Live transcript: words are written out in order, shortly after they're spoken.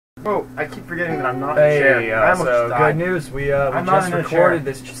Oh, I keep forgetting that I'm not in the chair. So good news. We just recorded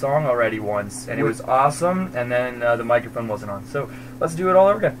this song already once, and it was awesome, and then the microphone wasn't on. So let's do it all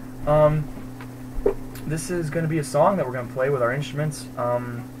over again. This is going to be a song that we're going to play with our instruments.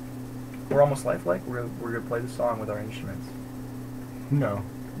 We're almost lifelike. We're going to play the song with our instruments. No.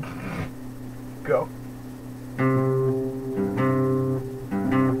 Go.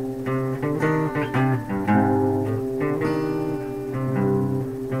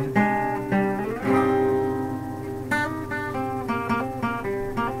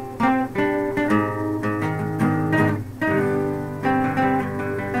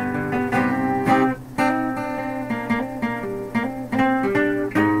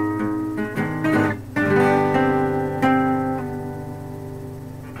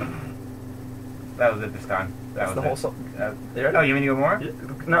 That was it this time. That's the whole song. You ready? Oh, you mean to go more? Yeah.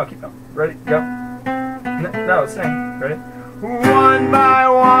 No, keep going. Ready? Go. No, sing. Ready? One by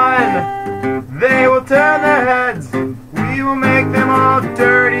one, they will turn their heads. We will make them all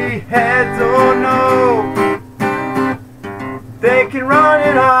dirty heads. Oh no. They can run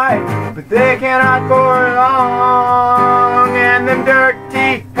and hide, but they can't hide for long. And them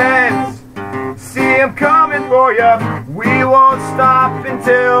dirty heads, see them coming for ya. We won't stop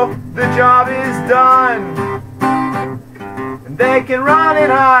until the job is done. And they can run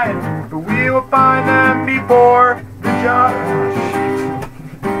and hide, but we will find them before the job.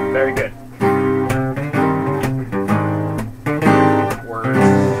 Very good.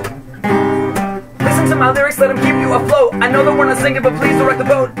 Listen to my lyrics, let them keep you afloat. I know that we're not singing, but please direct the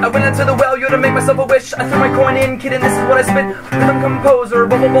boat. I went into the well, you to make myself a wish. I threw my coin in, kidding, this is what I spit. Rhythm composer,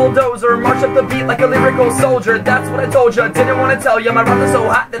 bubble bulldozer, march up the beat like a lyrical soldier. That's what I told ya, didn't want to tell ya. My rhymes are so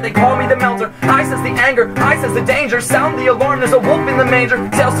hot that they call me the melter. I sense the anger, I sense the danger. Sound the alarm, there's a wolf in the manger.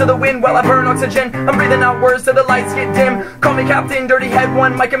 Sails to the wind while I burn oxygen. I'm breathing out words till the lights get dim. Call me Captain Dirty Head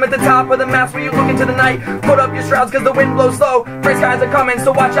One, mic him at the top of the mast where you look into the night. Put up your shrouds cause the wind blows slow. Gray skies are coming,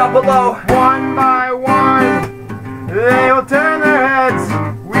 so watch out below. One by one, they will turn their heads.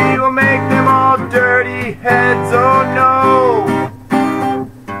 We will make them all dirty heads. Oh no.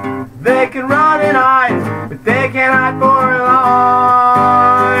 They can run and hide, but they can't hide for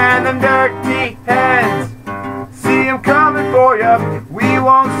long. And them dirty heads, see them coming for ya. We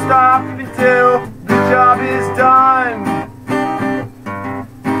won't stop until the job is done.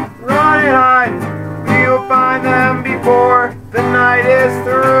 Run and hide, we will find them before the night is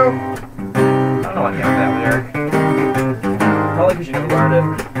through. I don't know why I can't that lyric. Probably because you never learned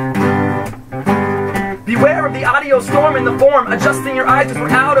it. Beware of the audio storm in the form. Adjusting your eyes because we're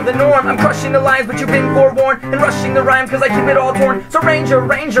out of the norm. I'm crushing the lines but you've been forewarned. And rushing the rhymes cause I keep it all torn. So Ranger,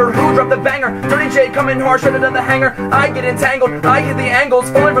 who dropped the banger? Dirty J coming hard, shredded on the hanger. I get entangled, I hit the angles.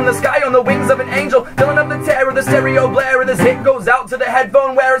 Falling from the sky on the wings of an angel. Filling up the terror, the stereo blare. And this hit goes out to the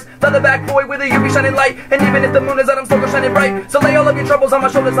headphone wearers. Leatherback boy with a UV shining light. And even if the moon is out I'm still shining bright. So lay all of your troubles on my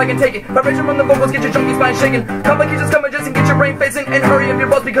shoulders I can take it. Vibration from the vocals get your junkie spine shaking. Complications coming just and get your brain facing. And hurry up your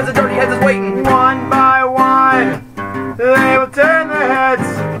buzz because the dirty heads is waiting. One by one, they will turn their heads.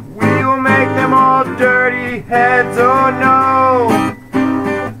 We will make them all dirty heads. Oh no.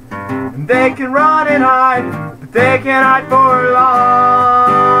 And they can run and hide, but they can't hide for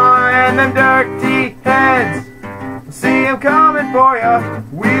long. And them dirty heads, see them coming for ya.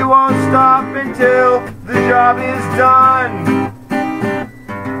 We won't stop until the job is done.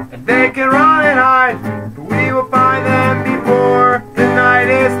 And they can run and hide, but we will find them before the night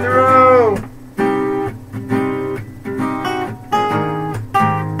is through.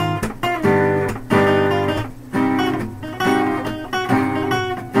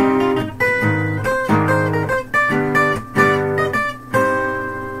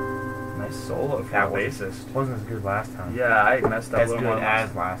 That bassist wasn't as good last time. Yeah, I messed up as a little good more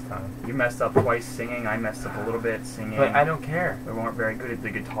as last time. You messed up twice singing. I messed up a little bit singing. But I don't care. We weren't very good at the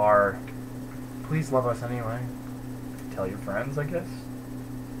guitar. Please love us anyway. Tell your friends, I guess.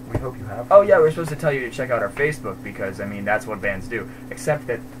 We hope you have. Oh yeah, we're supposed to tell you to check out our Facebook because I mean that's what bands do. Except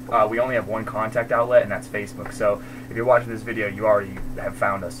that we only have one contact outlet and that's Facebook. So if you're watching this video, you already have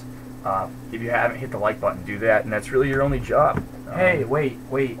found us. If you haven't hit the like button, do that, and that's really your only job. Hey, wait.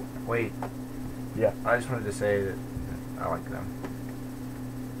 Yeah. I just wanted to say that I like them.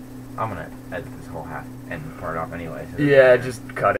 I'm gonna edit this whole half end part off anyway. So yeah, just cut it.